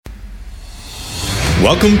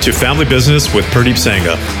Welcome to Family Business with Pradeep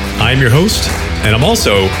Sangha. I'm your host, and I'm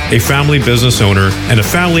also a family business owner and a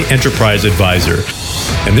family enterprise advisor.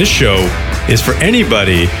 And this show is for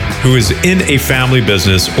anybody who is in a family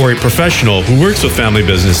business or a professional who works with family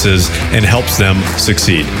businesses and helps them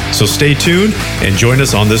succeed. So stay tuned and join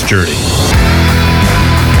us on this journey.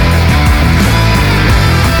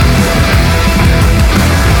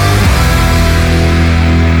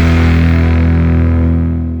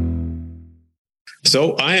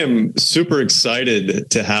 So I am super excited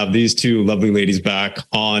to have these two lovely ladies back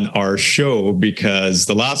on our show because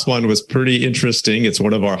the last one was pretty interesting. It's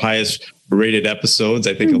one of our highest rated episodes.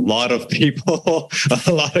 I think a lot of people,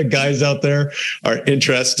 a lot of guys out there are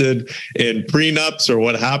interested in prenups or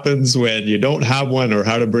what happens when you don't have one or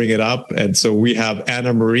how to bring it up. And so we have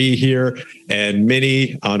Anna Marie here and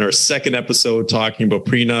Minnie on our second episode talking about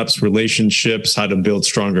prenups, relationships, how to build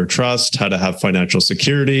stronger trust, how to have financial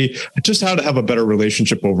security, just how to have a better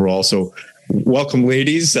relationship overall. So welcome,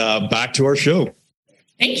 ladies, back to our show.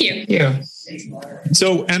 Thank you. Yeah.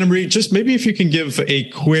 So Anna Marie, just maybe if you can give a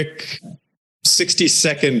quick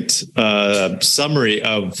 60-second summary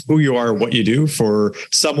of who you are, what you do for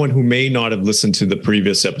someone who may not have listened to the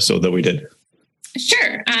previous episode that we did.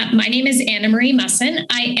 Sure. My name is Anna Marie Musson.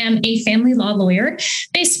 I am a family law lawyer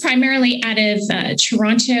based primarily out of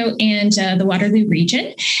Toronto and the Waterloo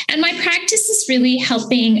region. And my practice is really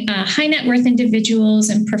helping high net worth individuals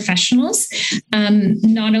and professionals,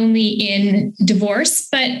 not only in divorce,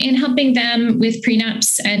 but in helping them with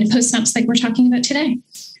prenups and postnups like we're talking about today.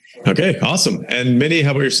 Okay, awesome. And Minnie,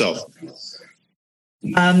 how about yourself?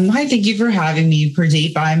 Hi, thank you for having me,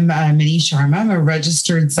 Pradeep. I'm Minnie Sharma. I'm a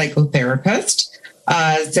registered psychotherapist.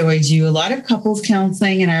 So I do a lot of couples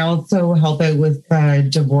counseling, and I also help out with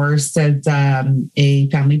divorce as a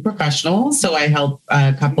family professional. So I help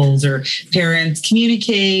couples or parents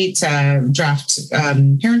communicate, draft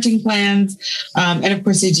parenting plans. And of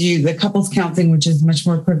course, I do the couples counseling, which is much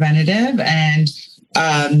more preventative. And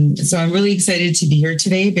so I'm really excited to be here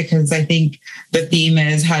today because I think the theme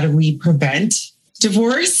is how do we prevent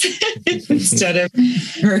divorce instead of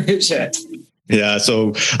encourage it. Yeah,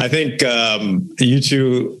 so I think you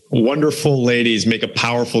two wonderful ladies make a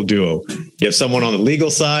powerful duo. You have someone on the legal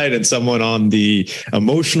side and someone on the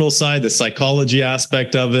emotional side, the psychology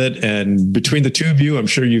aspect of it. And between the two of you, I'm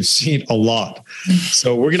sure you've seen a lot.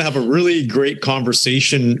 So we're going to have a really great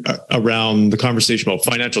conversation around the conversation about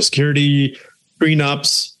financial security,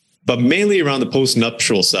 prenups, but mainly around the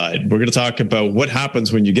postnuptial side. We're going to talk about what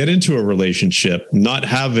happens when you get into a relationship, not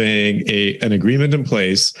having an agreement in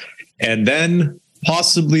place, and then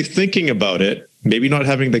possibly thinking about it, maybe not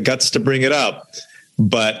having the guts to bring it up,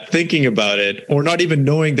 but thinking about it, or not even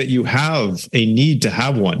knowing that you have a need to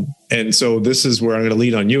have one. And so this is where I'm going to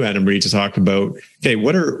lean on you, Anna Marie, to talk about, okay,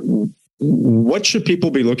 what should people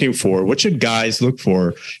be looking for? What should guys look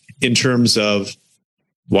for in terms of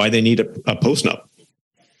why they need a postnup?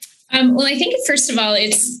 Well, I think, first of all,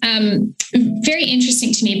 it's very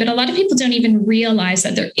interesting to me, but a lot of people don't even realize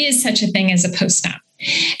that there is such a thing as a postnup.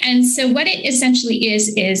 And so what it essentially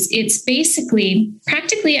is it's basically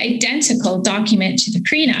practically identical document to the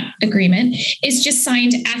prenup agreement. It's just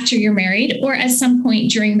signed after you're married or at some point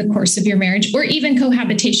during the course of your marriage or even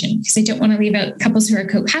cohabitation, because I don't want to leave out couples who are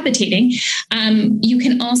cohabitating. You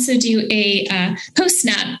can also do a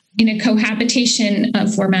postnup in a cohabitation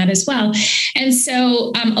format as well. And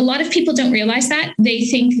so a lot of people don't realize that. They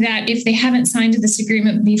think that if they haven't signed this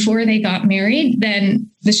agreement before they got married, then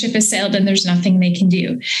the ship has sailed and there's nothing they can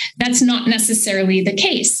do. That's not necessarily the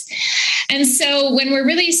case. And so when we're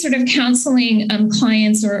really sort of counseling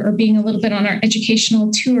clients or being a little bit on our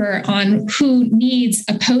educational tour on who needs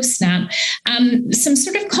a postnup, some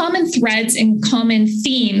sort of common threads and common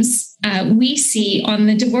themes we see on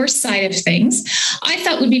the divorce side of things, I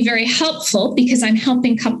thought would be very helpful because I'm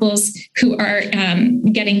helping couples who are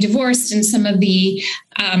getting divorced and some of the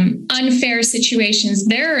unfair situations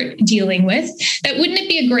they're dealing with. That wouldn't it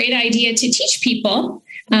be a great idea to teach people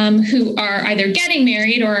who are either getting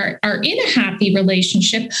married or are in a happy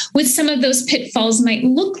relationship what some of those pitfalls might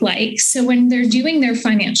look like? So when they're doing their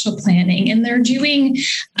financial planning and they're doing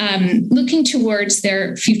looking towards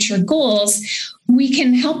their future goals, we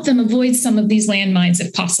can help them avoid some of these landmines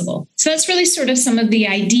if possible. So that's really sort of some of the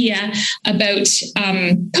idea about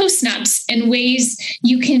postnups and ways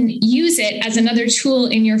you can use it as another tool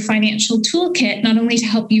in your financial toolkit, not only to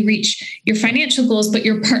help you reach your financial goals, but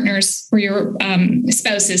your partner's or your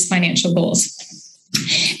spouse's financial goals.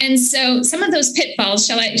 And so some of those pitfalls,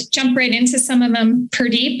 shall I jump right into some of them,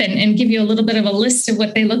 Pradeep, and give you a little bit of a list of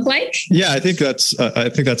what they look like? Yeah, I think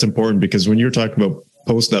that's important because when you're talking about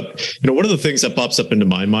postnup, one of the ththings that pops up into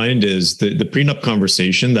my mind is the prenup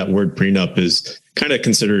conversation. That word prenup is kind of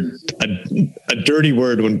considered a dirty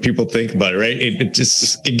word when people think about it, right?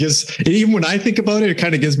 It gives, even when I think about it, it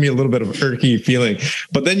kind of gives me a little bit of an irky feeling.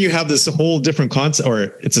 But then you have this whole different concept,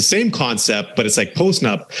 or it's the same concept, but it's like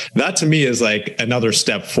postnup. That to me is like another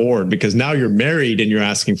step forward, because now you're married and you're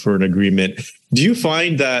asking for an agreement. Do you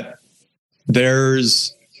find that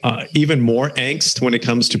there's even more angst when it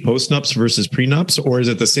comes to postnups versus prenups, or is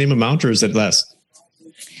it the same amount, or is it less?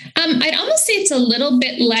 I'd almost say it's a little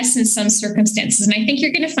bit less in some circumstances. And I think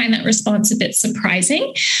you're going to find that response a bit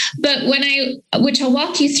surprising. But which I'll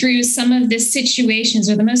walk you through some of the situations,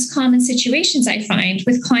 or the most common situations I find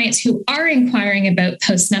with clients who are inquiring about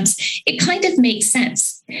postnups, it kind of makes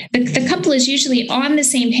sense. The couple is usually on the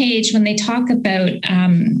same page when they talk about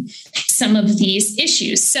some of these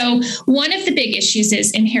issues. So one of the big issues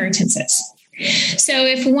is inheritances. So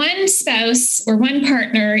if one spouse or one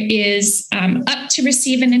partner is up to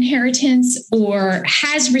receive an inheritance or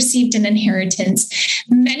has received an inheritance,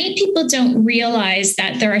 many people don't realize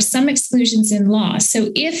that there are some exclusions in law.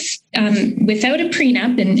 So if without a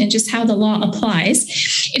prenup and just how the law applies,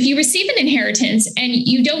 if you receive an inheritance and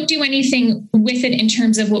you don't do anything with it in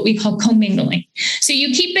terms of what we call commingling, so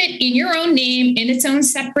you keep it in your own name, in its own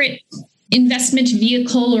separate investment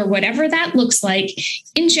vehicle or whatever that looks like,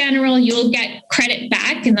 in general, you'll get credit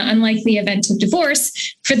back in the unlikely event of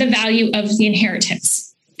divorce for the value of the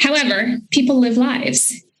inheritance. However, people live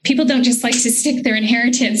lives. People don't just like to stick their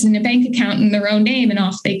inheritance in a bank account in their own name and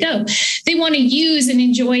off they go. They want to use and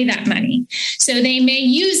enjoy that money. So they may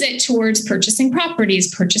use it towards purchasing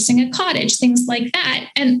properties, purchasing a cottage, things like that.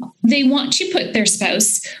 And they want to put their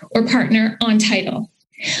spouse or partner on title.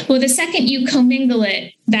 Well, the second you commingle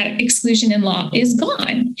it, that exclusion in law is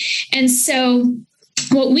gone. And so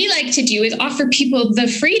what we like to do is offer people the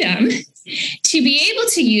freedom to be able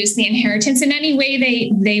to use the inheritance in any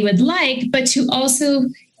way they would like, but to also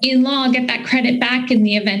in law get that credit back in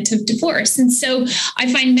the event of divorce. And so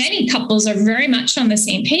I find many couples are very much on the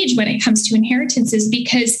same page when it comes to inheritances,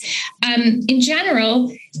 because in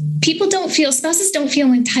general, spouses don't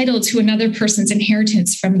feel entitled to another person's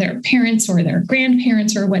inheritance from their parents or their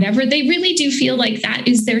grandparents or whatever. They really do feel like that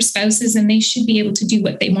is their spouse's and they should be able to do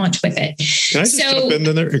what they want with it. Can I just jump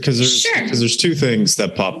in there? Because there's two things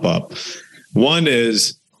that pop up. One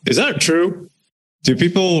is that true? Do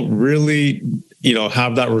people really,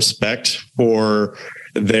 have that respect for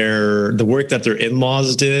the work that their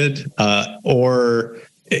in-laws did? Or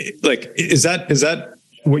like, is that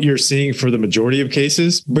what you're seeing for the majority of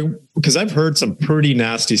cases? Because I've heard some pretty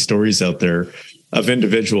nasty stories out there of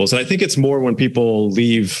individuals. And I think it's more when people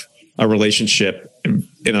leave a relationship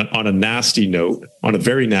on a nasty note, on a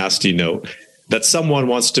very nasty note, that someone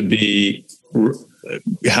wants to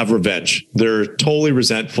have revenge. They're totally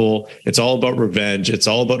resentful. It's all about revenge. It's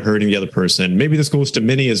all about hurting the other person. Maybe this goes to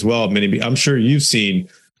Minnie as well. Minnie, I'm sure you've seen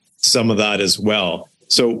some of that as well.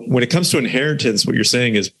 So when it comes to inheritance, what you're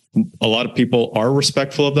saying is a lot of people are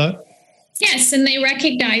respectful of that? Yes, and they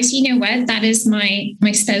recognize, that is my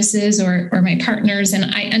spouse's or my partner's,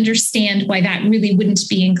 and I understand why that really wouldn't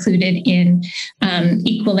be included in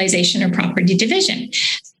equalization or property division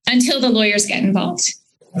until the lawyers get involved.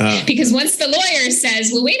 Because once the lawyer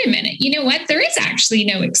says, well, wait a minute, you know what? There is actually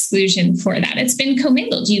no exclusion for that. It's been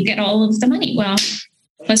commingled. You get all of the money. Well,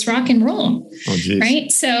 let's rock and roll. Right.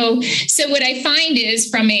 So what I find is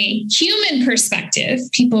from a human perspective,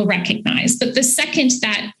 people recognize, but the second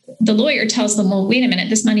that the lawyer tells them, well, wait a minute,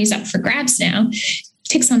 this money's up for grabs now,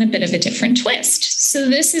 takes on a bit of a different twist. So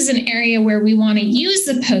this is an area where we want to use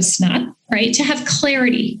the postnup, right, to have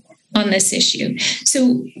clarity on this issue.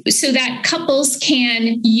 So that couples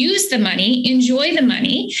can use the money, enjoy the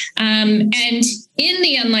money, and in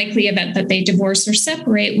the unlikely event that they divorce or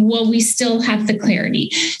separate, we still have the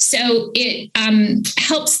clarity. So it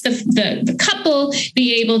helps the couple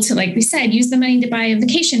be able to, like we said, use the money to buy a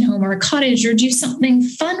vacation home or a cottage or do something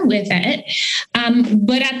fun with it.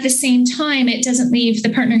 But at the same time, it doesn't leave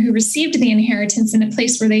the partner who received the inheritance in a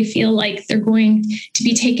place where they feel like they're going to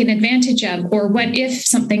be taken advantage of, or what if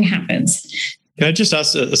something happens. Can I just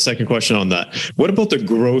ask a second question on that? What about the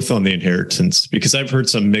growth on the inheritance? Because I've heard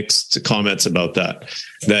some mixed comments about that.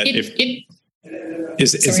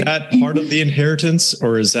 Is that part of the inheritance,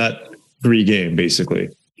 or is that free game, basically?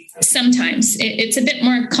 Sometimes it's a bit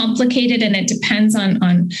more complicated, and it depends on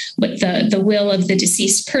what the will of the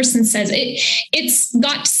deceased person says. It's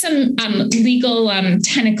got some legal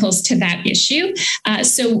tentacles to that issue.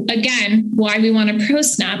 So again, why we want a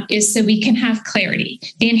postnup is so we can have clarity.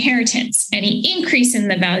 The inheritance, any increase in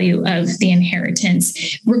the value of the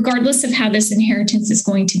inheritance, regardless of how this inheritance is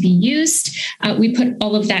going to be used, we put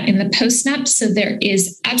all of that in the postnup. So there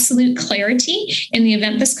is absolute clarity. In the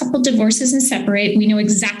event this couple divorces and separate, we know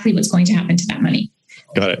exactly what's going to happen to that money.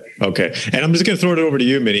 Got it. Okay. And I'm just going to throw it over to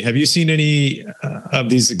you, Minnie. Have you seen any of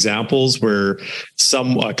these examples where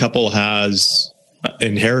a couple has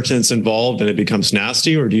inheritance involved and it becomes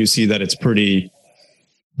nasty, or do you see that it's pretty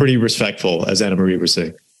respectful, as Anna Marie was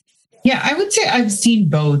saying? Yeah, I would say I've seen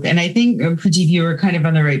both. And I think, Pradeep, you were kind of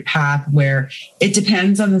on the right path where it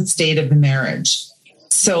depends on the state of the marriage.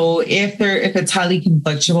 So if it's highly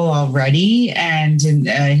conflictual already and an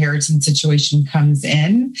inheritance situation comes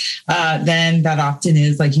in, then that often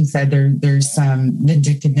is, like you said, there's some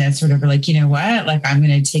vindictiveness or whatever, like, you know what, like I'm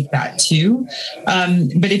going to take that too.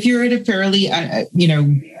 But if you're at a fairly,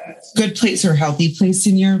 good place or healthy place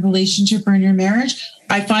in your relationship or in your marriage,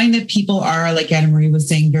 I find that people are, like Anna Marie was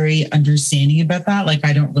saying, very understanding about that. Like,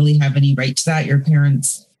 I don't really have any right to that. Your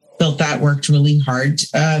parents built that, worked really hard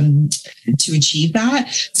to achieve that.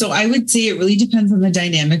 So I would say it really depends on the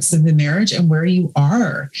dynamics of the marriage and where you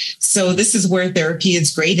are. So this is where therapy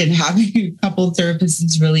is great, and having a couple therapists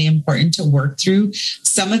is really important to work through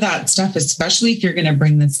some of that stuff, especially if you're going to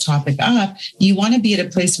bring this topic up. You want to be at a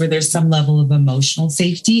place where there's some level of emotional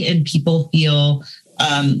safety and people feel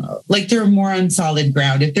like they're more on solid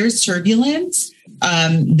ground. If there's turbulence,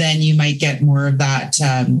 then you might get more of that,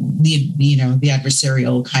 the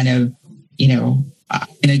adversarial kind of, I'm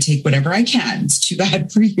going to take whatever I can. It's too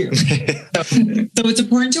bad for you. So it's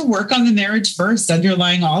important to work on the marriage first,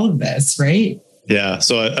 underlying all of this, right? Yeah.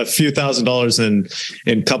 So a few $1,000s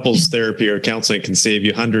in couples therapy or counseling can save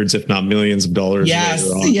you hundreds, if not millions of dollars. Yes.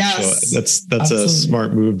 Later on. Yes. So that's a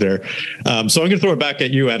smart move there. So I'm going to throw it back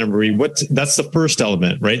at you, Anna Marie. That's the first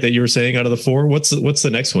element, right? That you were saying out of the four. What's the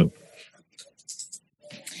next one?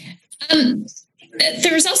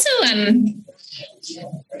 There's also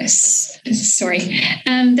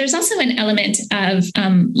there's also an element of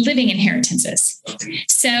living inheritances.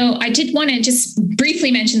 So I did want to just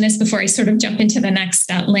briefly mention this before I sort of jump into the next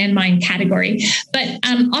landmine category. But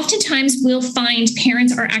oftentimes we'll find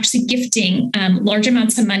parents are actually gifting large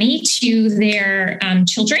amounts of money to their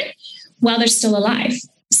children while they're still alive.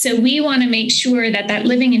 So we want to make sure that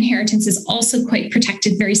living inheritance is also quite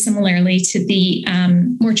protected, very similarly to the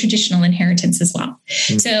more traditional inheritance as well.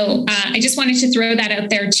 Mm-hmm. So I just wanted to throw that out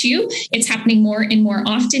there too. It's happening more and more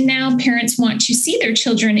often now. Parents want to see their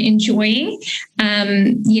children enjoying,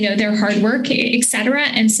 their hard work, et cetera.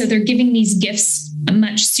 And so they're giving these gifts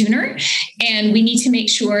much sooner. And we need to make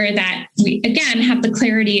sure that we, again, have the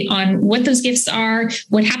clarity on what those gifts are,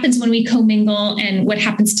 what happens when we commingle, and what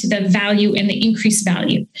happens to the value and the increased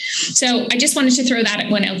value. So I just wanted to throw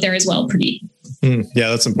that one out there as well, Pradeep. Yeah,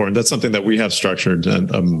 that's important. That's something that we have structured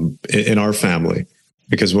in our family,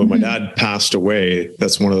 because when my dad passed away,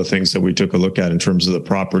 that's one of the things that we took a look at in terms of the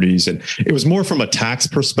properties. And it was more from a tax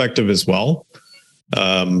perspective as well.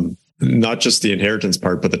 Not just the inheritance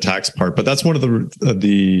part, but the tax part. But that's one of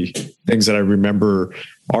the things that I remember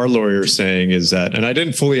our lawyer saying is that, and I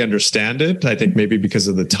didn't fully understand it, I think maybe because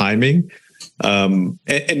of the timing.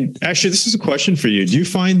 And actually, this is a question for you. Do you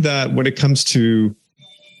find that when it comes to,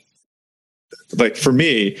 like for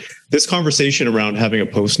me, this conversation around having a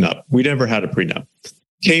postnup, we never had a prenup,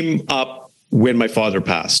 came up when my father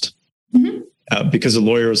passed, because the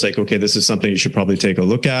lawyer was like, okay, this is something you should probably take a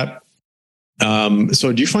look at.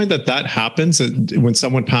 So do you find that happens when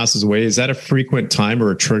someone passes away? Is that a frequent time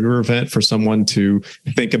or a trigger event for someone to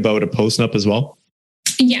think about a postnup as well?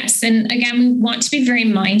 Yes. And again, we want to be very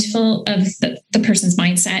mindful of the person's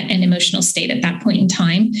mindset and emotional state at that point in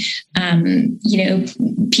time.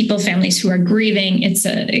 Families who are grieving,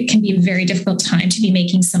 it can be a very difficult time to be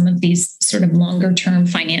making some of these sort of longer term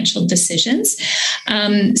financial decisions.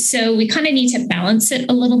 So we kind of need to balance it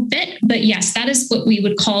a little bit. But yes, that is what we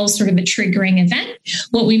would call sort of a triggering event.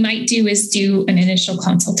 What we might do is do an initial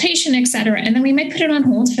consultation, et cetera, and then we might put it on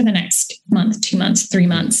hold for the next month, 2 months, 3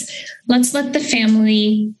 months. Let's let the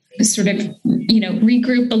family sort of,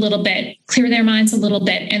 regroup a little bit, clear their minds a little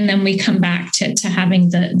bit, and then we come back to having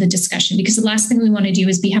the discussion. Because the last thing we want to do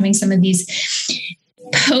is be having some of these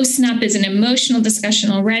postnup is an emotional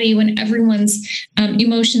discussion already when everyone's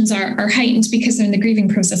emotions are heightened because they're in the grieving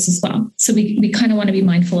process as well. So we kind of want to be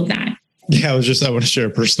mindful of that. Yeah, I want to share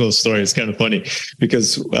a personal story. It's kind of funny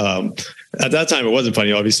because at that time, it wasn't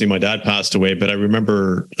funny. Obviously, my dad passed away, but I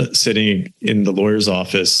remember sitting in the lawyer's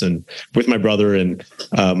office and with my brother and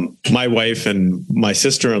my wife and my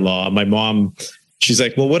sister-in-law. My mom, she's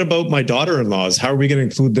like, well, what about my daughter-in-laws? How are we going to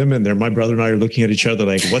include them in there? My brother and I are looking at each other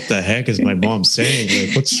like, what the heck is my mom saying?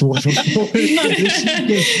 Like, what's going on?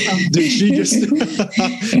 Did she just,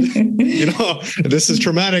 this is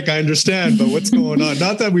traumatic. I understand, but what's going on?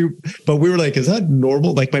 Not that but we were like, is that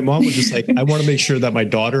normal? Like my mom was just like, I want to make sure that my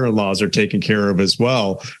daughter-in-laws are taken care of as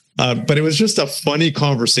well. But it was just a funny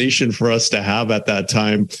conversation for us to have at that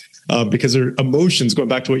time. Because their emotions, going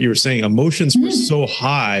back to what you were saying, emotions were so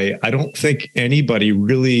high. I don't think anybody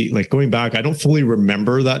really, like going back, I don't fully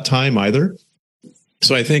remember that time either.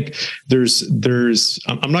 So I think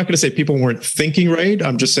I'm not going to say people weren't thinking right.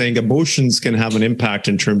 I'm just saying emotions can have an impact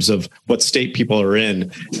in terms of what state people are in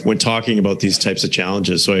when talking about these types of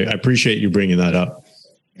challenges. So I appreciate you bringing that up.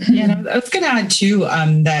 Yeah, and I was going to add too,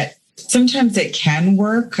 that sometimes it can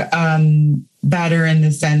work better in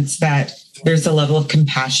the sense that there's a level of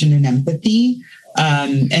compassion and empathy,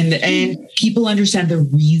 and people understand the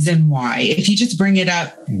reason why. If you just bring it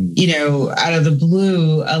up, out of the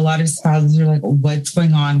blue, a lot of spouses are like, what's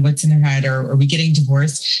going on? What's in their head? Or are we getting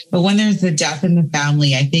divorced? But when there's the death in the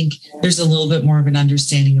family, I think there's a little bit more of an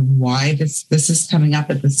understanding of why this is coming up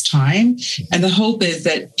at this time. And the hope is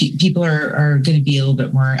that people are going to be a little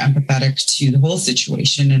bit more empathetic to the whole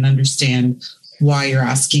situation and understand why you're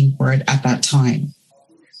asking for it at that time.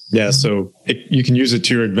 Yeah, so you can use it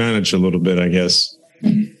to your advantage a little bit, I guess.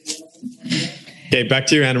 Okay, back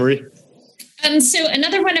to you, Anna Marie. So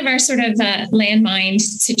another one of our sort of landmine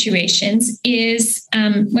situations is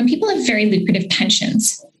when people have very lucrative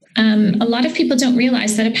pensions. A lot of people don't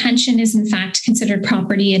realize that a pension is in fact considered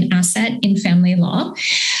property and asset in family law.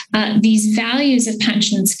 These values of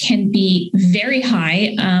pensions can be very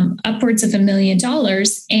high, upwards of $1 million.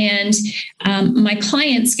 And my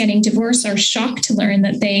clients getting divorced are shocked to learn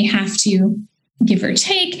that they have to, give or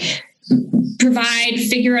take,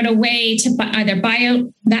 figure out a way to either buy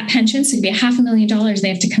out that pension. So it'd be $500,000 they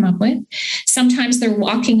have to come up with. Sometimes they're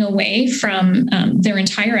walking away from their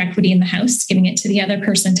entire equity in the house, giving it to the other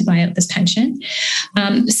person to buy out this pension.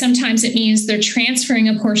 Sometimes it means they're transferring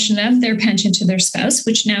a portion of their pension to their spouse,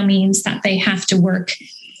 which now means that they have to work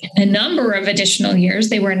a number of additional years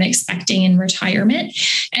they weren't expecting in retirement.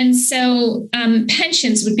 And so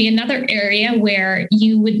pensions would be another area where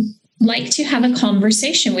you would like to have a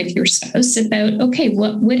conversation with your spouse about, okay,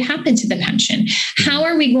 what would happen to the pension? How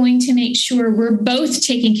are we going to make sure we're both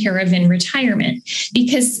taken care of in retirement?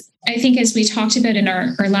 Because I think as we talked about in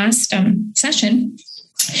our last session,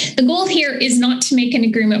 the goal here is not to make an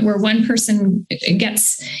agreement where one person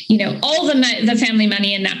gets, all the family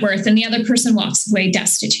money and net worth, and the other person walks away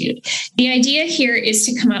destitute. The idea here is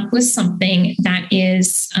to come up with something that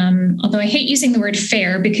is, although I hate using the word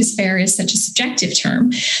fair because fair is such a subjective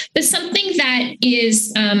term, but something that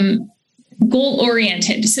is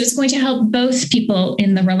goal-oriented. So it's going to help both people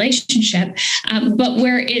in the relationship, but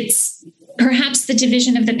where it's perhaps the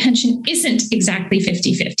division of the pension isn't exactly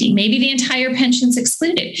 50-50. Maybe the entire pension's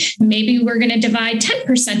excluded. Maybe we're going to divide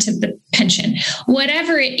 10% of the pension.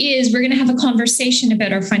 Whatever it is, we're going to have a conversation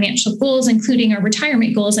about our financial goals, including our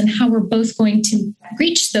retirement goals, and how we're both going to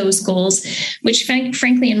reach those goals, which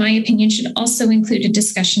frankly, in my opinion, should also include a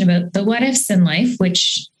discussion about the what ifs in life,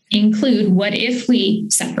 which include what if we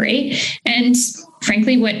separate, and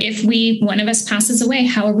frankly, what if one of us passes away?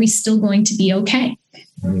 How are we still going to be okay?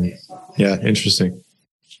 Yeah, interesting.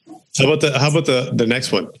 How about the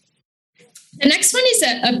next one? The next one is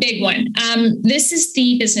a big one. This is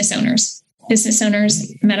the business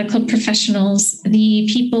owners, medical professionals, the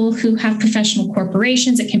people who have professional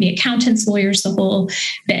corporations. It can be accountants, lawyers, the whole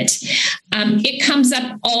bit. It comes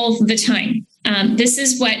up all the time. This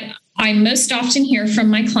is what I most often hear from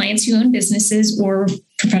my clients who own businesses or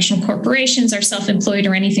professional corporations, are self-employed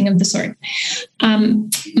or anything of the sort.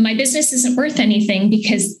 My business isn't worth anything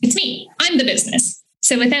because it's me. I'm the business.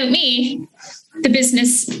 So without me, the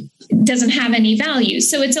business doesn't have any value.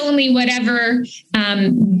 So it's only whatever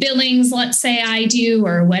billings, let's say I do,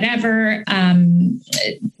 or whatever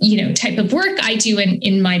type of work I do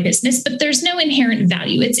in my business, but there's no inherent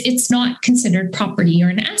value. It's not considered property or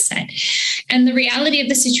an asset. And the reality of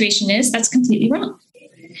the situation is that's completely wrong.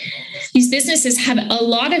 These businesses have a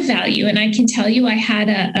lot of value. And I can tell you, I had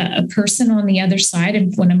a person on the other side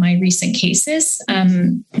of one of my recent cases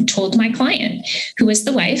told my client, who was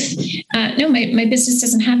the wife, no, my business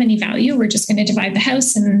doesn't have any value. We're just going to divide the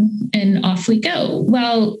house and off we go.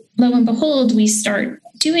 Well, lo and behold, we start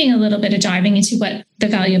doing a little bit of diving into what the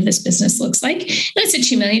value of this business looks like. And it's a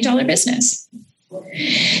 $2 million business.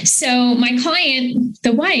 So my client,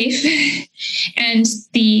 the wife, and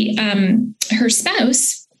the her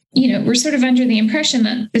spouse, were sort of under the impression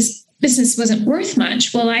that this business wasn't worth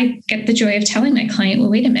much. Well, I get the joy of telling my client, well,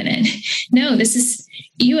 wait a minute. No,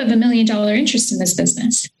 you have $1 million interest in this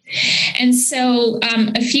business. And so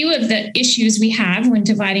a few of the issues we have when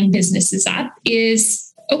dividing businesses up is,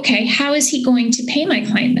 okay, how is he going to pay my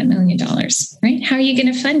client that $1 million, right? How are you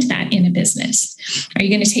going to fund that in a business?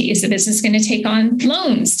 Is the business going to take on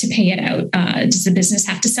loans to pay it out? Does the business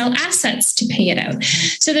have to sell assets to pay it out?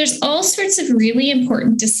 So there's all sorts of really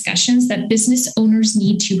important discussions that business owners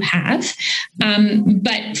need to have.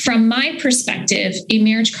 But from my perspective, a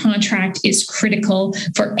marriage contract is critical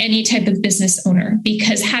for any type of business owner,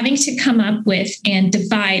 because having to come up with and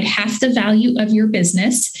divide half the value of your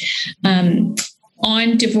business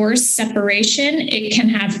on divorce, separation, it can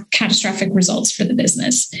have catastrophic results for the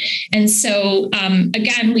business. And so,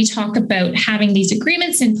 again, we talk about having these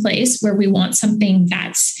agreements in place where we want something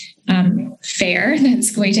that's fair,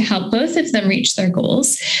 that's going to help both of them reach their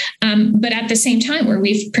goals. But at the same time, where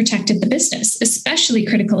we've protected the business, especially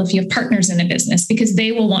critical if you have partners in a business, because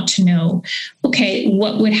they will want to know, okay,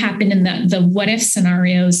 what would happen in the what if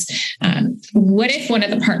scenarios? What if one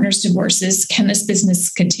of the partners divorces? Can this business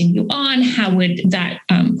continue on? How would that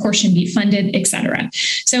portion be funded, et cetera?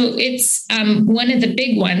 So it's one of the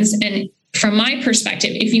big ones. And from my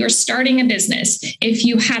perspective, if you are starting a business, if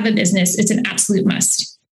you have a business, it's an absolute must.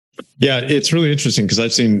 Yeah, it's really interesting because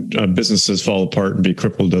I've seen businesses fall apart and be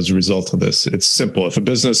crippled as a result of this. It's simple. If a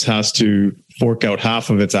business has to fork out half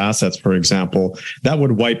of its assets, for example, that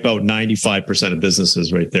would wipe out 95% of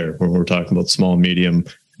businesses right there when we're talking about small, medium,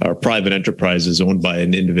 or private enterprises owned by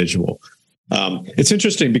an individual. It's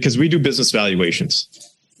interesting because we do business valuations.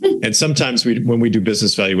 And sometimes when we do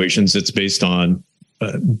business valuations, it's based on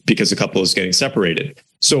because a couple is getting separated.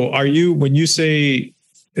 So when you say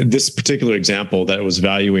this particular example that was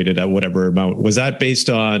valuated at whatever amount, was that based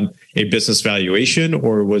on a business valuation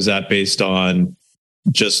or was that based on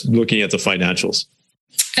just looking at the financials?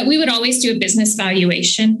 We would always do a business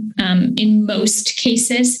valuation in most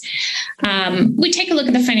cases. We take a look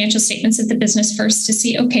at the financial statements of the business first to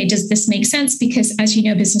see, okay, does this make sense? Because as you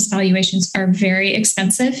know, business valuations are very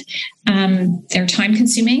expensive. They're time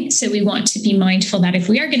consuming. So we want to be mindful that if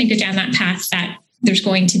we are going to go down that path, that there's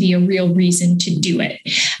going to be a real reason to do it.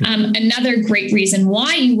 Another great reason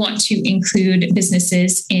why you want to include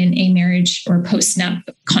businesses in a marriage or post-nup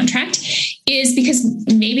contract is because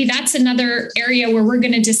maybe that's another area where we're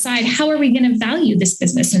going to decide, how are we going to value this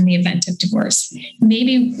business in the event of divorce?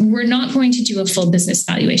 Maybe we're not going to do a full business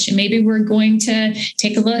valuation. Maybe we're going to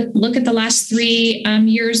take a look at the last 3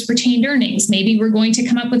 years retained earnings. Maybe we're going to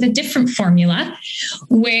come up with a different formula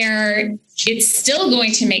where it's still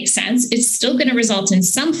going to make sense. It's still going to result in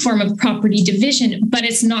some form of property division, but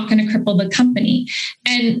it's not going to cripple the company.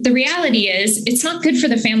 And the reality is it's not good for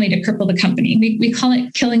the family to cripple the company. We call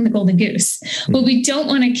it killing the golden goose. Well, we don't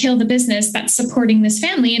want to kill the business that's supporting this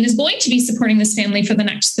family and is going to be supporting this family for the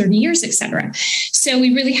next 30 years, et cetera. So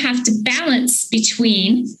we really have to balance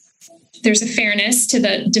between there's a fairness to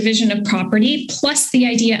the division of property, plus the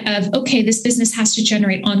idea of, okay, this business has to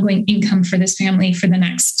generate ongoing income for this family for the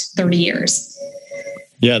next 30 years.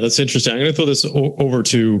 Yeah, that's interesting. I'm going to throw this over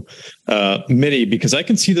to Minnie, because I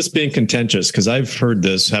can see this being contentious, because I've heard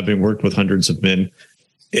this, having worked with hundreds of men,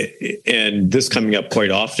 and this coming up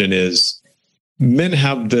quite often is men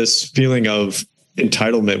have this feeling of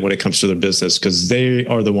entitlement when it comes to their business because they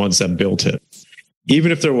are the ones that built it.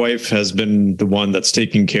 Even if their wife has been the one that's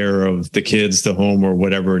taking care of the kids, the home, or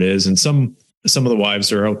whatever it is, and some of the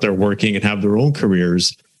wives are out there working and have their own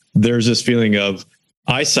careers, there's this feeling of,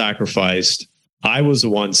 I sacrificed, I was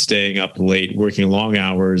the one staying up late, working long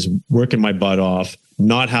hours, working my butt off,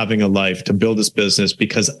 not having a life to build this business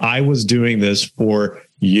because I was doing this for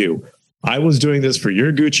you. I was doing this for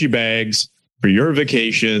your Gucci bags, for your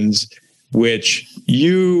vacations, which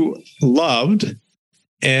you loved.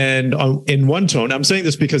 And in one tone, I'm saying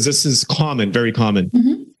this because this is common, very common.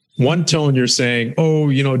 Mm-hmm. One tone, you're saying,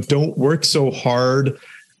 oh, don't work so hard.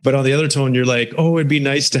 But on the other tone, you're like, oh, it'd be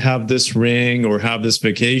nice to have this ring or have this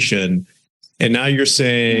vacation. And now you're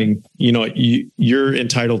saying, you're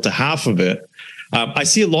entitled to half of it. I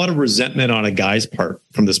see a lot of resentment on a guy's part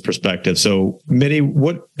from this perspective. So, Minnie,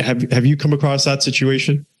 what have you come across that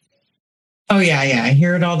situation? Oh, yeah. I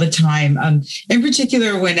hear it all the time. In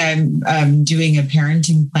particular, when I'm doing a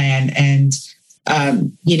parenting plan and,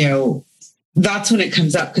 that's when it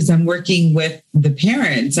comes up because I'm working with the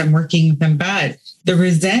parents, I'm working with them, but the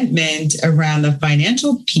resentment around the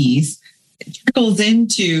financial piece trickles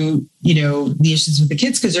into, the issues with the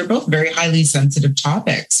kids because they're both very highly sensitive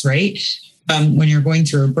topics, right? when you're going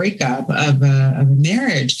through a breakup of a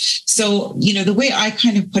marriage. So, the way I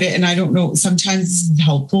kind of put it, and I don't know, sometimes this is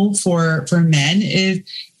helpful for men, is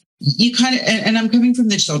you kind of, and I'm coming from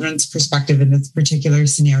the children's perspective in this particular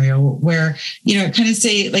scenario, where, kind of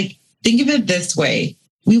say, like, think of it this way.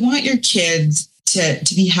 We want your kids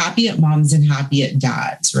to be happy at moms and happy at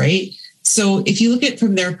dads, right? So if you look at it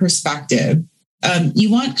from their perspective,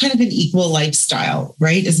 you want kind of an equal lifestyle,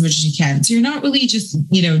 right? As much as you can. So you're not really just,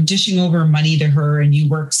 dishing over money to her and you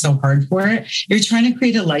work so hard for it. You're trying to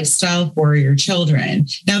create a lifestyle for your children.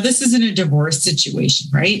 Now, this isn't a divorce situation,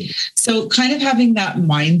 right? So kind of having that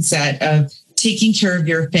mindset of taking care of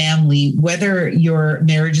your family, whether your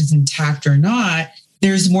marriage is intact or not,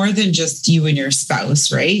 there's more than just you and your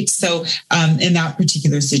spouse, right? So in that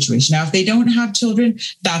particular situation. Now, if they don't have children,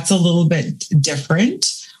 that's a little bit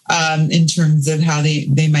different. In terms of how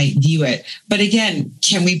they might view it. But again,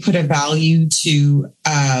 can we put a value to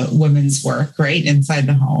women's work, right, inside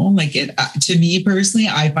the home? Like, to me personally,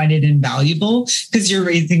 I find it invaluable because you're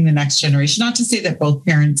raising the next generation. Not to say that both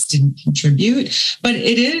parents didn't contribute, but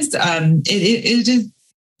it is,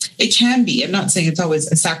 it can be, I'm not saying it's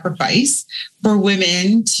always a sacrifice for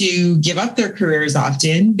women to give up their careers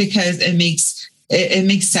often because it makes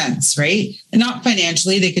sense, right? And not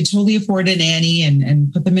financially, they could totally afford a nanny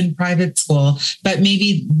and put them in private school, but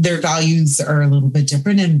maybe their values are a little bit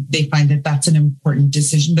different and they find that that's an important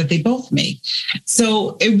decision that they both make.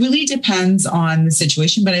 So it really depends on the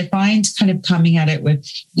situation, but I find kind of coming at it with,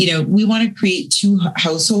 we want to create two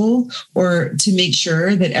households or to make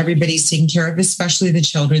sure that everybody's taken care of, especially the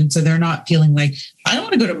children. So they're not feeling like, I don't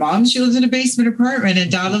want to go to mom. She lives in a basement apartment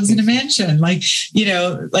and dad lives in a mansion.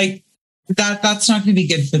 That's not going to be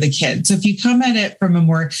good for the kids. So if you come at it from a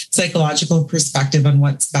more psychological perspective on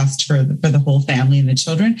what's best for the whole family and the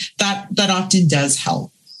children, that often does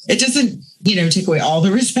help. It doesn't, take away all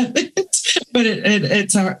the resentment, but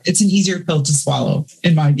it's an easier pill to swallow,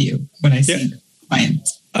 in my view, when I see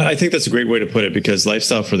clients. I think that's a great way to put it because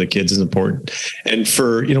lifestyle for the kids is important. And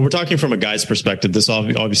for, we're talking from a guy's perspective, this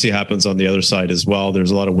obviously happens on the other side as well.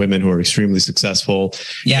 There's a lot of women who are extremely successful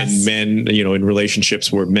and men, in relationships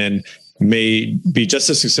where men may be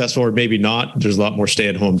just as successful or maybe not. There's a lot more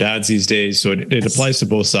stay-at-home dads these days. So it applies to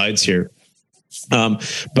both sides here.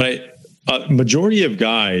 But majority of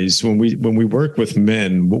guys, when we work with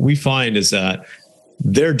men, what we find is that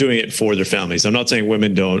they're doing it for their families. I'm not saying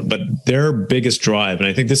women don't, but their biggest drive, and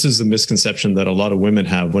I think this is the misconception that a lot of women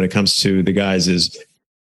have when it comes to the guys is,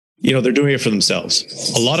 they're doing it for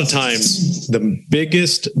themselves. A lot of times, the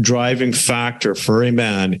biggest driving factor for a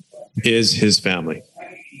man is his family.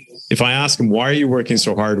 If I ask him, why are you working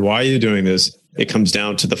so hard? Why are you doing this? It comes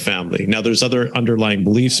down to the family. Now, there's other underlying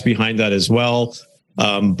beliefs behind that as well.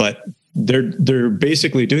 But they're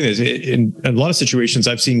basically doing this. In a lot of situations,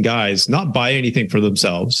 I've seen guys not buy anything for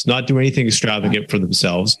themselves, not do anything extravagant for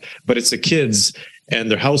themselves, but it's the kids and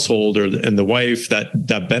their household and the wife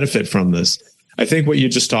that benefit from this. I think what you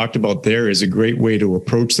just talked about there is a great way to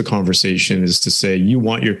approach the conversation, is to say you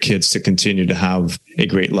want your kids to continue to have a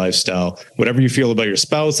great lifestyle. Whatever you feel about your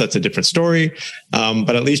spouse, that's a different story.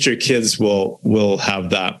 But at least your kids will have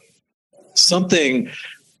that.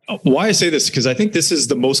 Why I say this, because I think this is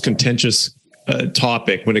the most contentious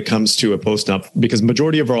topic when it comes to a post-up, because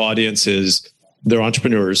majority of our audience they're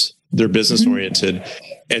entrepreneurs, they're business oriented.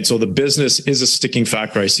 And so the business is a sticking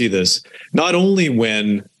factor. I see this not only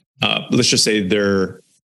when let's just say they're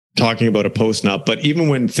talking about a post-nup, but even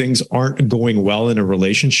when things aren't going well in a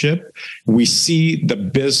relationship, we see the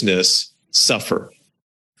business suffer.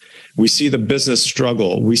 We see the business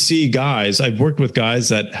struggle. We see guys, I've worked with guys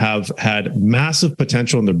that have had massive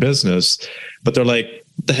potential in their business, but they're like,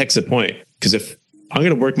 what the heck's the point? Because if I'm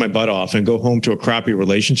going to work my butt off and go home to a crappy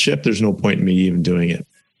relationship, there's no point in me even doing it.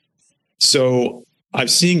 So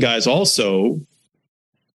I've seen guys also,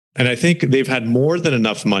 and I think they've had more than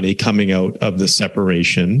enough money coming out of the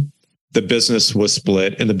separation. The business was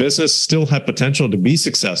split and the business still had potential to be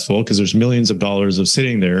successful because there's millions of dollars of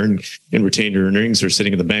sitting there and in retained earnings or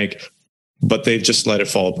sitting in the bank, but they've just let it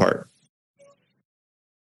fall apart.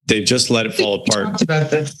 They've just let it fall apart. We talked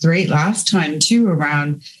about this right last time too,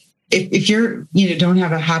 around if you're, don't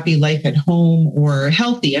have a happy life at home or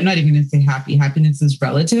healthy, I'm not even going to say happy, happiness is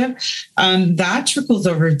relative. That trickles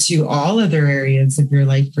over to all other areas of your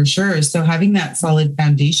life for sure. So having that solid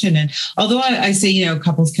foundation. And although I say,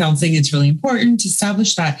 couples counseling, it's really important to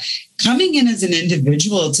establish that. Coming in as an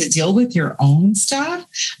individual to deal with your own stuff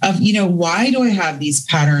of, why do I have these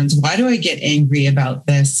patterns? Why do I get angry about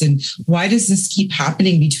this? And why does this keep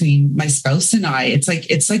happening between my spouse and I? It's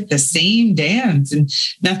like the same dance and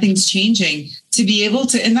nothing's changing. to be able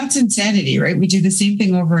to, and that's insanity, right? We do the same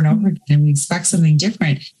thing over and over again and we expect something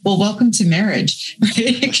different. Well, welcome to marriage, right?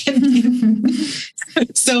 It can be.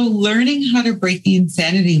 So learning how to break the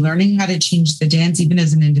insanity, learning how to change the dance, even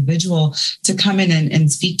as an individual, to come in and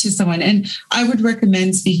speak to someone. And I would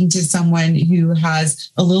recommend speaking to someone who has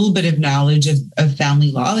a little bit of knowledge of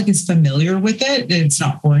family law, like is familiar with it, and it's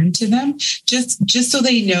not foreign to them, just so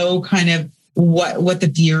they know kind of what the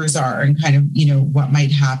fears are and kind of, what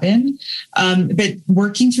might happen. But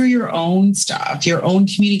working through your own stuff, your own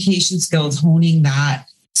communication skills, honing that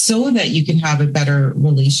so that you can have a better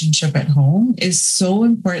relationship at home is so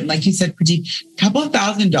important. Like you said, Pradeep, a couple of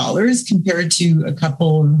 $1,000s compared to a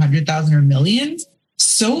couple of 100,000 or millions,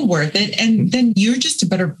 so worth it. And then you're just a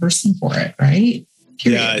better person for it, right?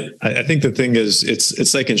 Period. Yeah, I think the thing is,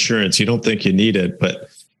 it's like insurance. You don't think you need it, but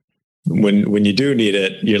when you do need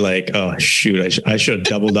it, you're like, oh shoot, I should have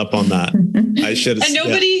doubled up on that. I should have.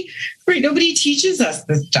 And nobody teaches us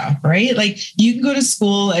this stuff, right? Like you can go to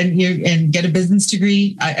school and get a business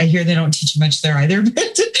degree. I hear they don't teach much there either,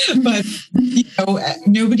 but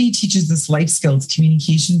nobody teaches us life skills,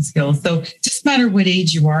 communication skills. So it doesn't matter what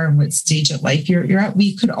age you are and what stage of life you're at,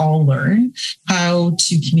 we could all learn how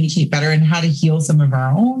to communicate better and how to heal some of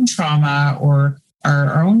our own trauma or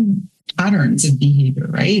our own patterns of behavior,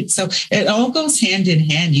 right? So it all goes hand in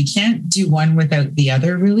hand. You can't do one without the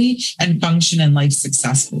other, really, and function in life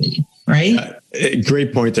successfully, right?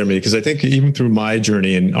 Great point there, because I think even through my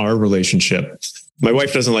journey and our relationship, my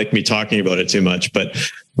wife doesn't like me talking about it too much, but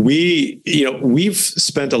we've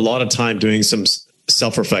spent a lot of time doing some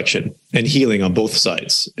self-reflection and healing on both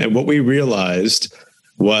sides. And what we realized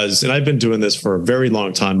was, and I've been doing this for a very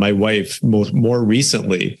long time, my wife more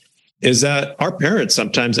recently, is that our parents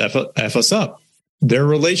sometimes F us up. Their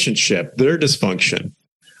relationship, their dysfunction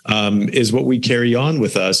is what we carry on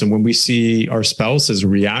with us. And when we see our spouses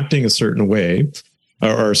reacting a certain way, or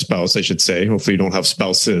our spouse, I should say, hopefully you don't have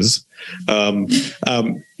spouses. When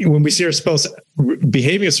we see our spouse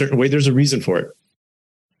behaving a certain way, there's a reason for it.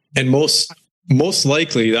 And most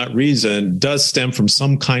likely that reason does stem from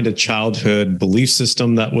some kind of childhood belief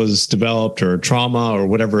system that was developed or trauma or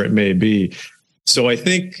whatever it may be. So I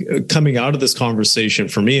think coming out of this conversation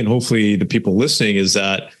for me, and hopefully the people listening, is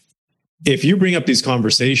that if you bring up these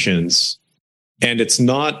conversations and it's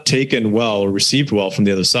not taken well or received well from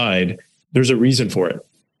the other side, there's a reason for it.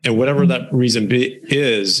 And whatever that reason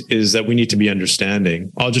is that we need to be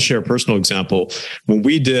understanding. I'll just share a personal example. When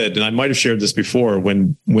we did, and I might have shared this before,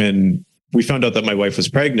 when we found out that my wife was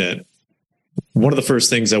pregnant, one of the first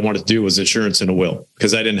things I wanted to do was insurance and a will,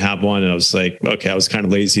 because I didn't have one. And I was like, okay, I was kind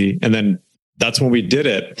of lazy. And then that's when we did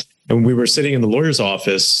it. And when we were sitting in the lawyer's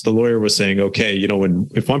office, the lawyer was saying, okay,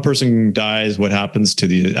 if one person dies, what happens to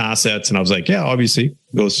the assets? And I was like, yeah, obviously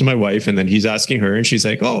it goes to my wife. And then he's asking her and she's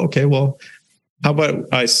like, oh, okay, well, how about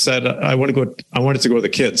I said, I wanted to go to the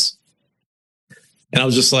kids. And I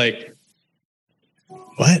was just like,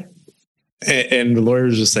 what? And the lawyer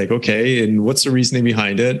was just like, okay, and what's the reasoning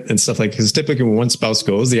behind it and stuff like, because typically when one spouse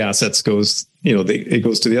goes, the assets goes, it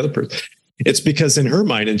goes to the other person. It's because in her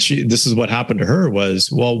mind, and this is what happened to her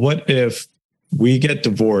was, well, what if we get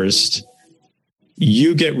divorced,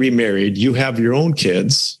 you get remarried, you have your own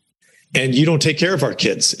kids, and you don't take care of our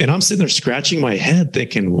kids? And I'm sitting there scratching my head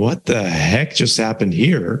thinking, what the heck just happened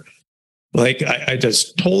here? Like, I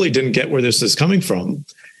just totally didn't get where this is coming from.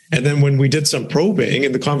 And then when we did some probing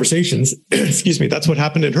in the conversations, excuse me, that's what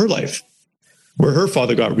happened in her life, where her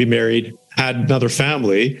father got remarried, had another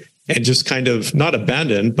family, and just kind of not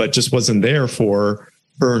abandoned, but just wasn't there for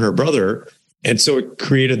her and her brother. And so it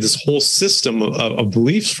created this whole system of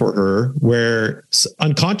beliefs for her where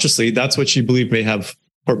unconsciously that's what she believed may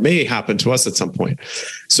happen to us at some point.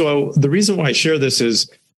 So the reason why I share this is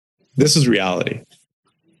reality,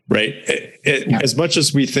 right? As much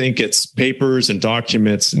as we think it's papers and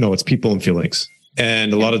documents, no, it's people and feelings.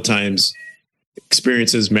 And a lot of times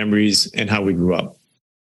experiences, memories, and how we grew up.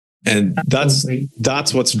 And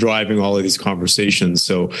that's what's driving all of these conversations.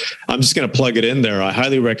 So I'm just going to plug it in there. I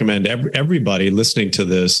highly recommend everybody listening to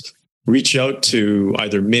this reach out to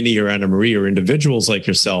either Minnie or Anna Marie or individuals like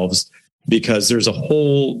yourselves, because there's a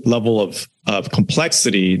whole level of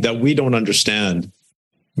complexity that we don't understand.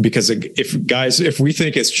 Because if we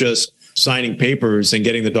think it's just signing papers and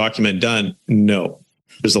getting the document done, no,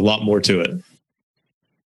 there's a lot more to it.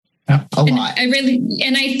 A lot. I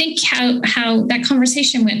think how that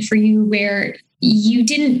conversation went for you, where you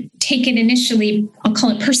didn't take it initially, I'll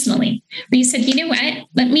call it personally, but you said, you know what,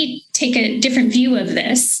 let me take a different view of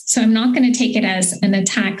this. So I'm not going to take it as an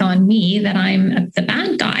attack on me that I'm the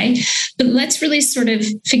bad guy, but let's really sort of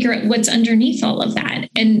figure out what's underneath all of that.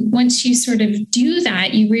 And once you sort of do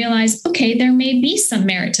that, you realize, okay, there may be some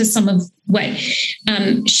merit to some of what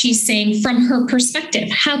she's saying from her perspective.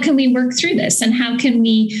 How can we work through this? And how can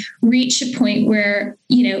we reach a point where,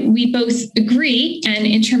 we both agree, and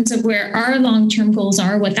in terms of where our long-term goals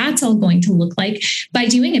are, what that's all going to look like by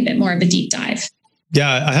doing a bit more of a deep dive.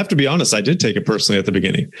 Yeah, I have to be honest. I did take it personally at the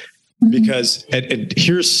beginning because and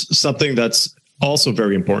here's something that's also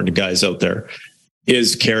very important to guys out there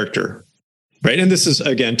is character. Right. And this is,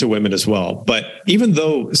 again, to women as well. But even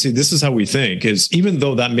though, this is how we think, is even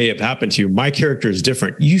though that may have happened to you, my character is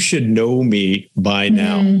different. You should know me by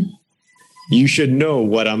now. You should know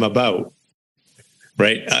what I'm about.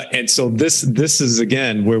 Right. And so this is,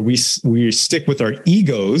 again, where we stick with our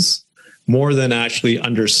egos more than actually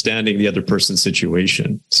understanding the other person's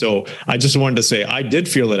situation. So I just wanted to say I did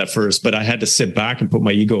feel it at first, but I had to sit back and put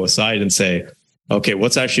my ego aside and say, OK,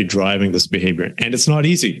 what's actually driving this behavior? And it's not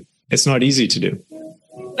easy. It's not easy to do.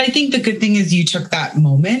 I think the good thing is you took that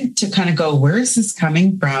moment to kind of go, where is this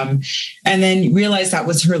coming from? And then realize that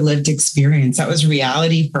was her lived experience. That was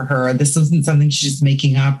reality for her. This wasn't something she's just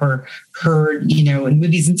making up or heard, in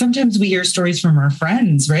movies. And sometimes we hear stories from our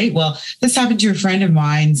friends, right? Well, this happened to a friend of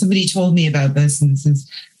mine. Somebody told me about this. And this is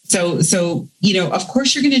so, of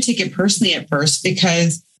course you're going to take it personally at first,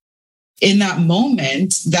 because in that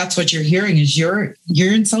moment, that's what you're hearing is you're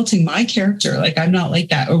insulting my character. Like, I'm not like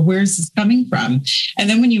that. Or where's this coming from? And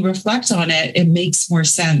then when you reflect on it, it makes more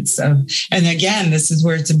sense and again, this is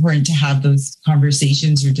where it's important to have those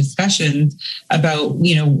conversations or discussions about,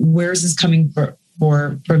 where's this coming for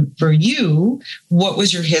you? What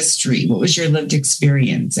was your history? What was your lived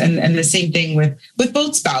experience? And the same thing with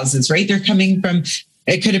both spouses, right? They're coming from,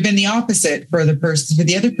 it could have been the opposite for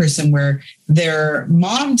the other person, where their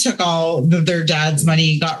mom took all their dad's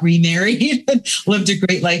money, got remarried, and lived a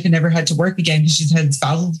great life and never had to work again because she's had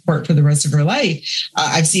spousal support for the rest of her life.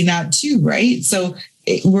 I've seen that too, right? So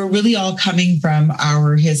we're really all coming from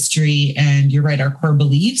our history, and you're right, our core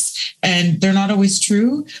beliefs, and they're not always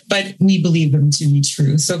true, but we believe them to be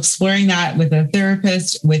true. So exploring that with a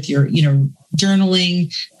therapist, with your,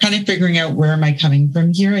 journaling, kind of figuring out where am I coming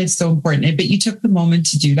from here is so important. But you took the moment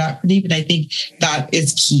to do that, Pradeep, and I think that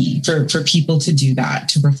is key for people to do that,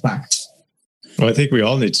 to reflect. Well, I think we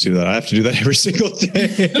all need to do that. I have to do that every single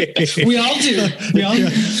day. We all do.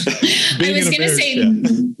 I was going to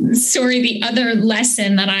say, sorry, the other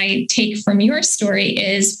lesson that I take from your story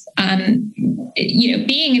is,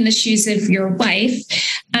 being in the shoes of your wife,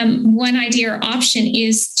 one idea or option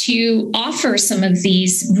is to offer some of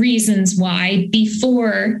these reasons why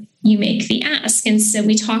before you make the ask. And so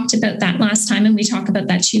we talked about that last time, and we talk about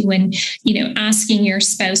that too when, asking your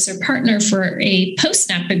spouse or partner for a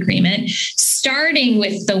postnup agreement, starting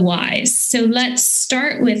with the whys. So let's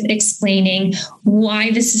start with explaining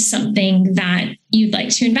why this is something that you'd like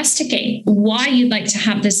to investigate, why you'd like to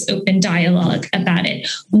have this open dialogue about it,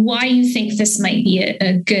 why you think this might be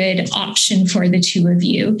a good option for the two of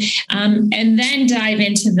you. And then dive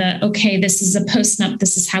into this is a postnup,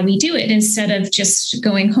 this is how we do it, instead of just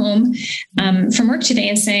going home from work today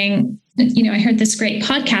and saying, I heard this great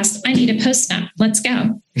podcast, I need a postnup, let's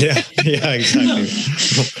go. Yeah,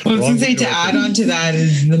 exactly. Well, I was going to say, to add on to that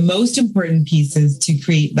is the most important piece is to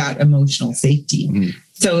create that emotional safety. Mm.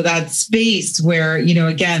 So that space where,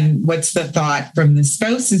 again, what's the thought from the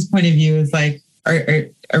spouse's point of view is like,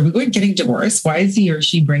 are we getting divorced? Why is he or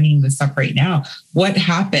she bringing this up right now? What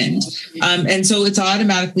happened? And so it's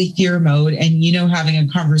automatically fear mode, and, having a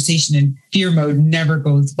conversation in fear mode never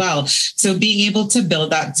goes well. So being able to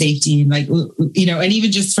build that safety, and and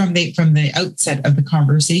even just from the outset of the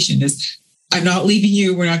conversation is, I'm not leaving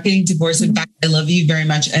you. We're not getting divorced. In fact, I love you very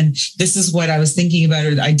much. And this is what I was thinking about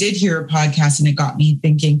it. I did hear a podcast and it got me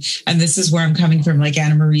thinking, and this is where I'm coming from. Like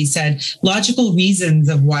Anna Marie said, logical reasons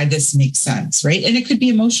of why this makes sense, right? And it could be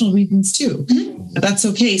emotional reasons too. Mm-hmm. That's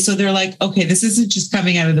okay. So they're like, okay, this isn't just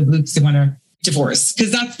coming out of the blue because they want to divorce.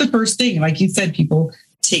 Because that's the first thing. Like you said, people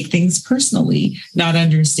take things personally, not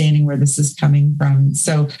understanding where this is coming from.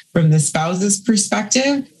 So from the spouse's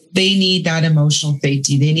perspective, they need that emotional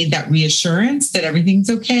safety. They need that reassurance that everything's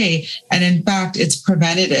okay. And in fact, it's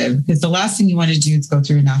preventative, because the last thing you want to do is go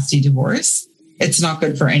through a nasty divorce. It's not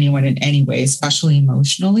good for anyone in any way, especially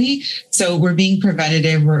emotionally. So we're being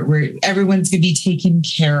preventative. We're everyone's going to be taken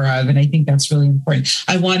care of. And I think that's really important.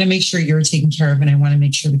 I want to make sure you're taken care of, and I want to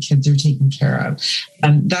make sure the kids are taken care of.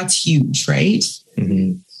 That's huge, right?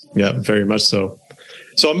 Mm-hmm. Yeah, very much so.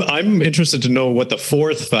 So I'm interested to know what the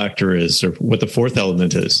fourth factor is, or what the fourth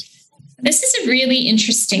element is. This is a really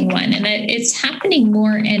interesting one, and it's happening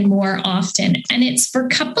more and more often. And it's for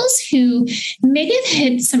couples who maybe have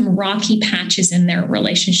hit some rocky patches in their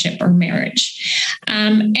relationship or marriage.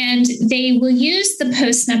 And they will use the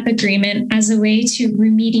postnup agreement as a way to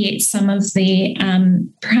remediate some of the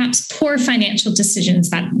perhaps poor financial decisions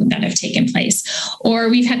that have taken place. Or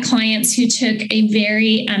we've had clients who took a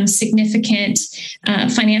very significant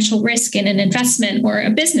financial risk in an investment or a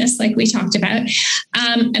business like we talked about,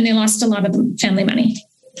 and they lost a lot of family money.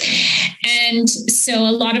 And so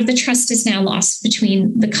a lot of the trust is now lost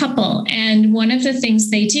between the couple. And one of the things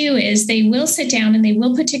they do is they will sit down and they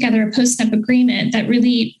will put together a postnup agreement that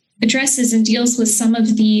really addresses and deals with some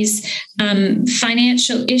of these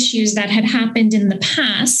financial issues that had happened in the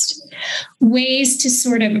past, ways to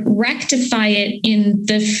sort of rectify it in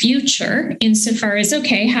the future, insofar as,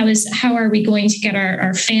 okay, how are we going to get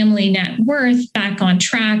our family net worth back on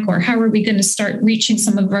track, or how are we going to start reaching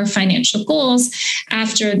some of our financial goals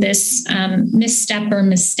after this misstep or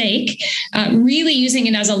mistake, really using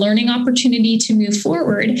it as a learning opportunity to move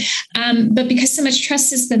forward. But because so much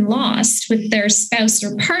trust has been lost with their spouse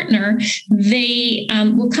or partner, they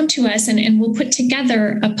will come to us and we'll put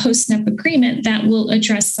together a postnup agreement that will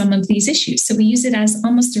address some of these issues. So we use it as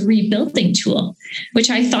almost a rebuilding tool, which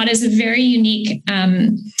I thought is a very unique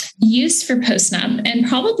use for postnup, and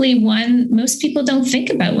probably one most people don't think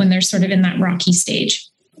about when they're sort of in that rocky stage.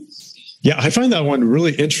 Yeah, I find that one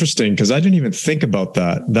really interesting because I didn't even think about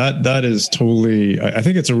that. That is totally, I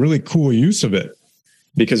think it's a really cool use of it.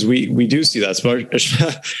 Because we do see that,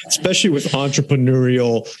 especially with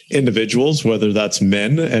entrepreneurial individuals, whether that's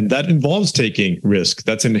men, and that involves taking risk.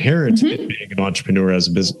 That's inherent in being an entrepreneur as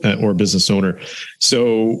a business owner.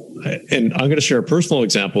 So, and I'm going to share a personal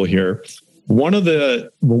example here. When I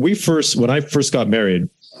first got married,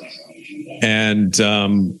 and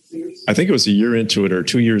I think it was a year into it or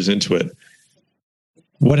 2 years into it,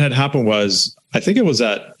 what had happened was, I think it was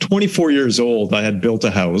at 24 years old, I had built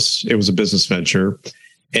a house. It was a business venture.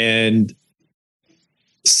 And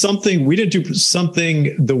we didn't do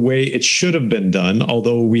something the way it should have been done,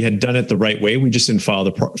 although we had done it the right way. We just didn't file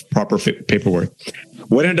the proper paperwork.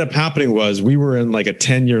 What ended up happening was we were in like a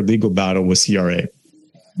 10-year legal battle with CRA.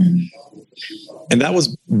 And that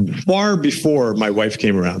was far before my wife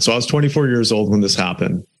came around. So I was 24 years old when this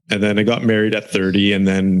happened. And then I got married at 30 and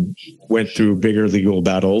then went through bigger legal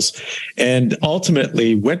battles and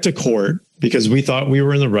ultimately went to court because we thought we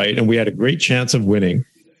were in the right and we had a great chance of winning.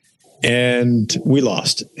 And we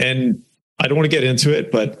lost. And I don't want to get into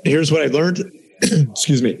it, but here's what I learned.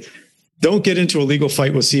 Excuse me. Don't get into a legal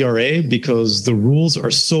fight with CRA because the rules are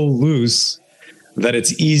so loose that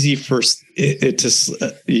it's easy for it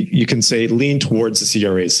to, you can say, lean towards the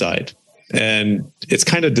CRA side. And it's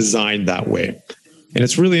kind of designed that way. And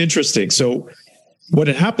it's really interesting. So what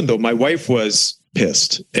had happened, though, my wife was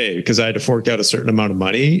pissed, A, because I had to fork out a certain amount of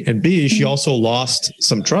money, and B, she also lost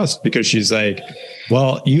some trust because she's like,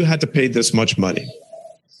 well, you had to pay this much money.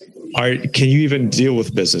 Can you even deal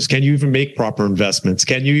with business? Can you even make proper investments?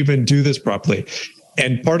 Can you even do this properly?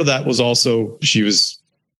 And part of that was also she was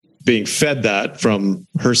being fed that from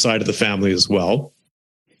her side of the family as well.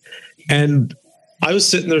 And I was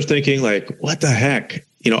sitting there thinking, like, what the heck?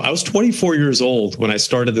 I was 24 years old when I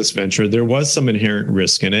started this venture. There was some inherent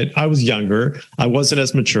risk in it. I was younger. I wasn't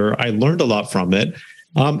as mature. I learned a lot from it.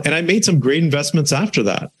 And I made some great investments after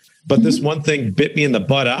that. But this one thing bit me in the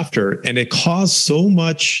butt after, and it caused so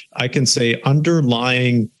much, I can say,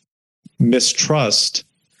 underlying mistrust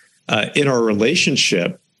in our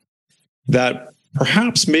relationship that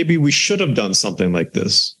perhaps maybe we should have done something like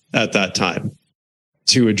this at that time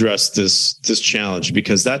to address this challenge,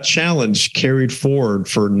 because that challenge carried forward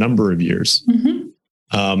for a number of years.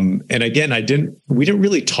 And again, we didn't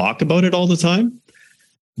really talk about it all the time,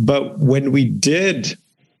 but when we did,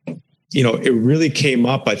 it really came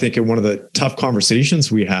up, I think, in one of the tough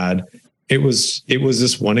conversations we had. It was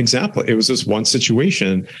this one example. It was this one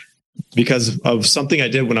situation because of something I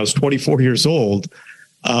did when I was 24 years old.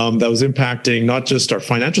 That was impacting not just our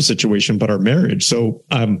financial situation, but our marriage. So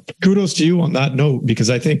kudos to you on that note,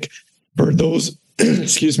 because I think for those,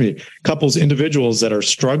 couples, individuals that are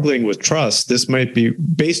struggling with trust, this might be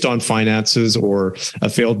based on finances or a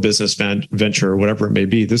failed business venture or whatever it may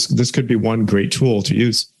be. This could be one great tool to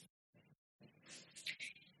use.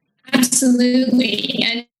 Absolutely.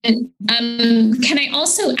 And can I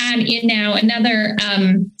also add in now another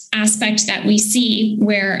aspect that we see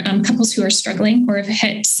where couples who are struggling or have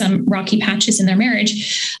hit some rocky patches in their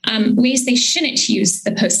marriage, ways they shouldn't use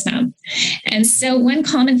the postnup. And so one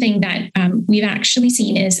common thing that we've actually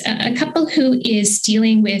seen is a couple who is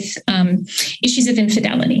dealing with issues of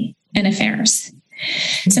infidelity and affairs.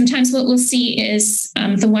 Sometimes what we'll see is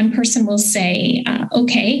the one person will say,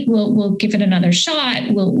 okay, we'll give it another shot.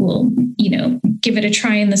 We'll give it a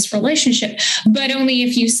try in this relationship, but only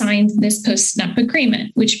if you signed this post-nup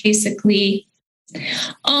agreement, which basically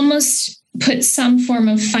almost put some form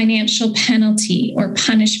of financial penalty or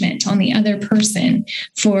punishment on the other person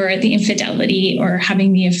for the infidelity or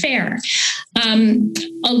having the affair.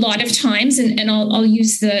 A lot of times, and I'll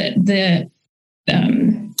use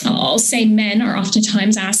I'll say men are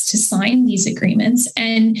oftentimes asked to sign these agreements,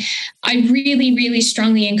 and I really, really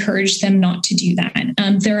strongly encourage them not to do that.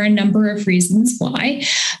 There are a number of reasons why,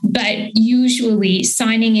 but usually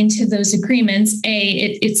signing into those agreements,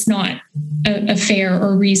 it's not a fair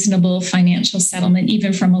or reasonable financial settlement,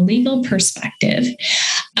 even from a legal perspective.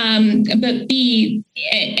 But B,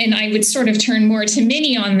 and I would sort of turn more to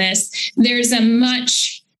Minnie on this, there's a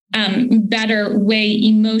much better way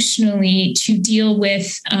emotionally to deal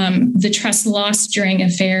with the trust lost during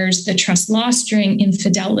affairs, the trust lost during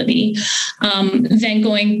infidelity, than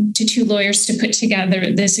going to two lawyers to put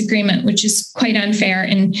together this agreement, which is quite unfair.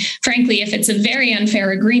 And frankly, if it's a very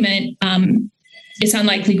unfair agreement, it's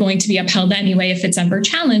unlikely going to be upheld anyway if it's ever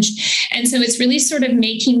challenged. And so it's really sort of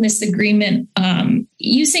making this agreement,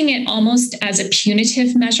 using it almost as a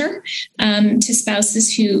punitive measure to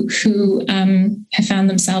spouses who have found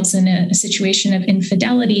themselves in a situation of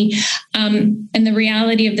infidelity. And the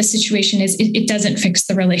reality of the situation is it doesn't fix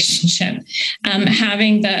the relationship.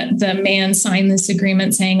 Having the man sign this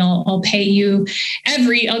agreement saying, I'll pay you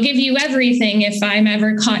I'll give you everything if I'm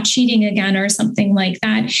ever caught cheating again or something like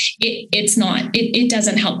that. It's not. It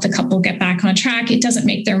doesn't help the couple get back on track. It doesn't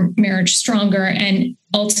make their marriage stronger. And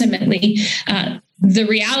ultimately, the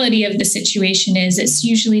reality of the situation is it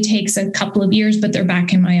usually takes a couple of years, but they're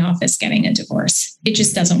back in my office getting a divorce. It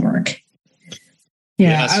just doesn't work.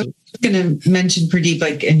 Yeah, I was going to mention, Pradeep,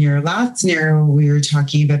 like in your last scenario, we were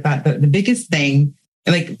talking about that. The biggest thing,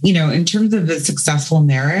 like, in terms of a successful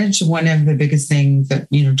marriage, one of the biggest things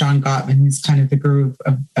that, John Gottman, who's kind of the guru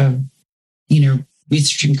of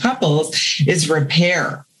researching couples, is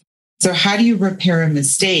repair. So how do you repair a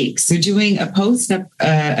mistake? So doing a post-nup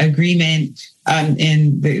agreement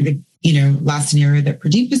in the last scenario that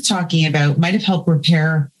Pradeep was talking about might have helped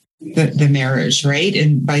repair the marriage, right?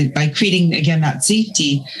 And by creating, again, that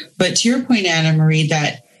safety. But to your point, Anna Marie,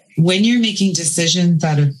 that when you're making decisions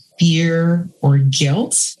out of fear or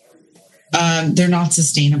guilt, they're not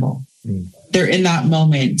sustainable. They're in that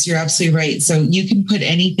moment. You're absolutely right. So you can put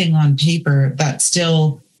anything on paper that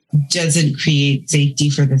still doesn't create safety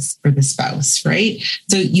for the spouse, right?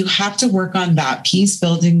 So you have to work on that piece,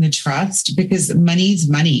 building the trust, because money's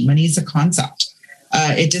money. Money's a concept.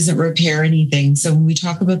 It doesn't repair anything. So when we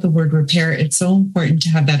talk about the word repair, it's so important to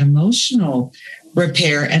have that emotional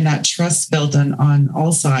repair and that trust built on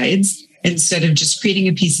all sides, instead of just creating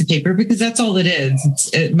a piece of paper, because that's all it is.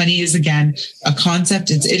 Money is, again, a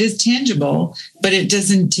concept. It is tangible, but it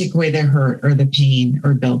doesn't take away the hurt or the pain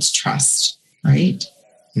or build trust, right?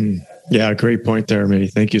 Yeah, great point there, Minnie.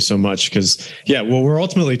 Thank you so much. Because, what we're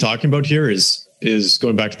ultimately talking about here is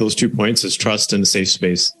going back to those 2 points, is trust and a safe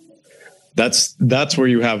space. That's where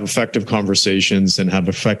you have effective conversations and have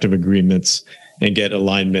effective agreements and get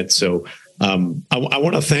alignment. So I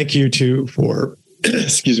want to thank you too for...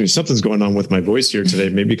 excuse me, something's going on with my voice here today,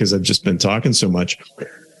 maybe because I've just been talking so much.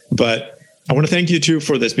 But I want to thank you too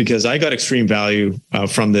for this, because I got extreme value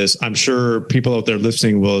from this. I'm sure people out there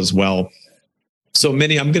listening will as well. So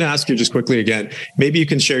Minnie, I'm going to ask you just quickly again, maybe you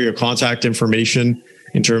can share your contact information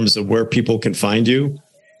in terms of where people can find you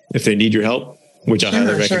if they need your help, which I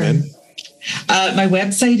highly recommend. My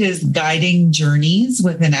website is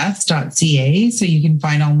guidingjourneys.ca. So you can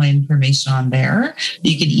find all my information on there.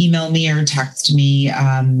 You can email me or text me,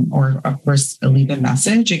 or of course, leave a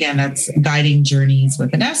message. Again, that's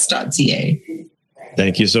guidingjourneys.ca.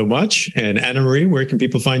 Thank you so much. And Anna Marie, where can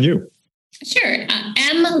people find you? Sure.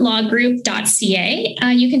 mlawgroup.ca.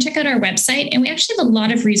 You can check out our website, and we actually have a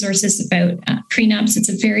lot of resources about prenups. It's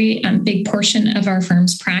a very big portion of our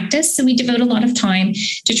firm's practice. So we devote a lot of time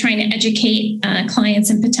to trying to educate clients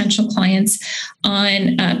and potential clients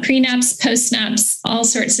on prenups, postnups, all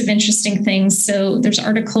sorts of interesting things. So there's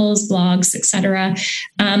articles, blogs, etc.,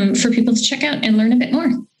 for people to check out and learn a bit more.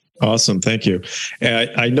 Awesome. Thank you.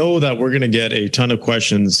 I know that we're going to get a ton of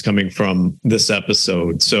questions coming from this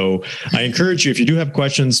episode. So I encourage you, if you do have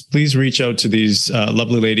questions, please reach out to these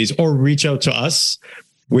lovely ladies, or reach out to us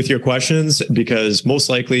with your questions, because most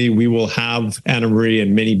likely we will have Anna Marie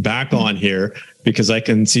and Minnie back on here, because I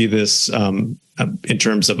can see this in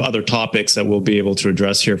terms of other topics that we'll be able to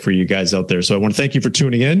address here for you guys out there. So I want to thank you for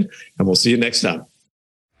tuning in, and we'll see you next time.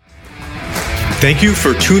 Thank you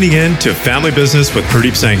for tuning in to Family Business with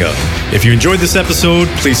Pradeep Sangha. If you enjoyed this episode,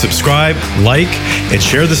 please subscribe, like, and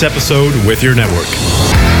share this episode with your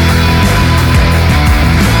network.